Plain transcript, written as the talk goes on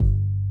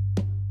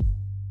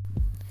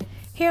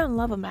Here on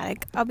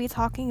Love-O-Matic, I'll be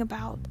talking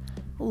about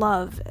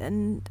love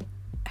and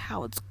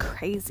how it's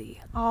crazy.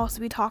 I'll also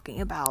be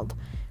talking about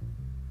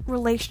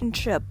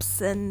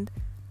relationships and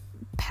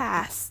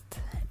past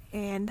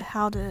and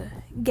how to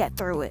get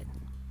through it.